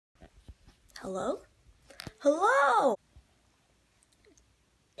Hello? Hello!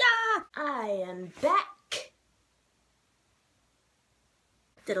 Yeah, I am back.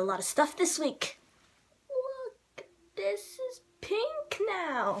 Did a lot of stuff this week. Look, this is pink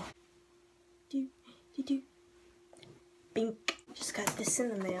now. Bink. Just got this in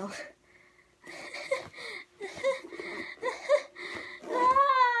the mail.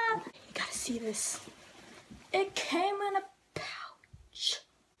 Ah, you gotta see this. It came in a pouch.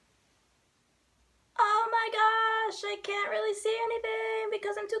 Oh my gosh, I can't really see anything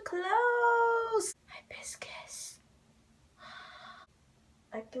because I'm too close. Hibiscus.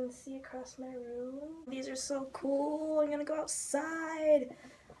 I can see across my room. These are so cool. I'm gonna go outside.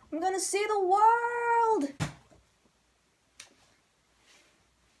 I'm gonna see the world.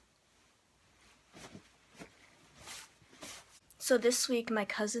 So this week my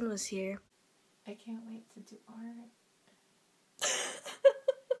cousin was here. I can't wait to do art.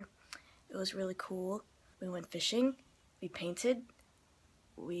 It was really cool. We went fishing, we painted,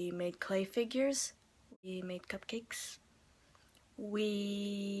 we made clay figures, we made cupcakes,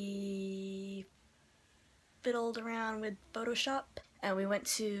 we fiddled around with Photoshop, and we went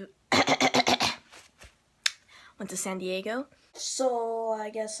to San Diego. So I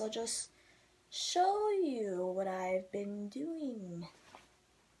guess I'll just show you what I've been doing.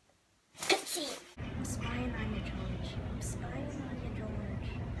 Cutscene. I'm spying on you, George. I'm spying on you, George.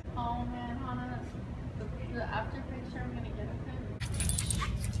 Oh man, Hannah, the after picture I'm gonna get of him.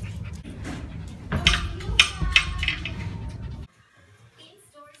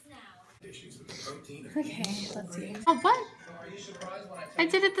 Okay, let's see. Oh, what? I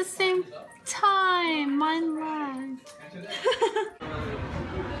did it the same time. Mine lagged.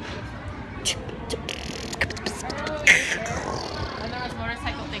 And there was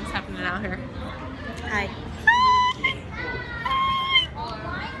motorcycle things happening out here. Hi.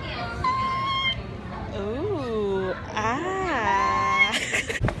 Ooh, ah.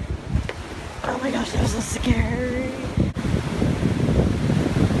 Oh my gosh, that was so scary.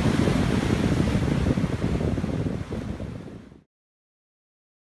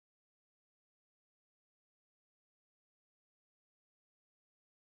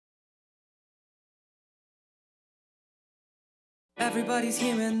 Everybody's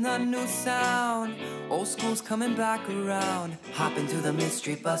hearing the new sound. Old school's coming back around. Hop into the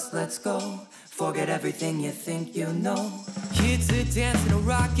mystery bus, let's go. Forget everything you think you know. Kids are dancing a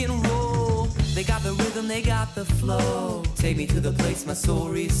rock and roll. They got the rhythm, they got the flow. Take me to the place my soul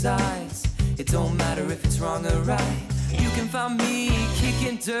resides. It don't matter if it's wrong or right. You can find me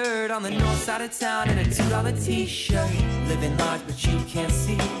kicking dirt on the north side of town in a $2 t-shirt. Living large but you can't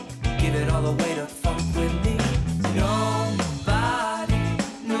see. Give it all away to funk with me. Nobody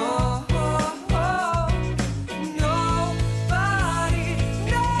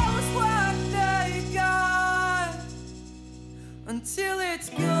knows what they got until it's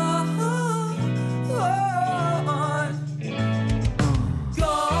gone.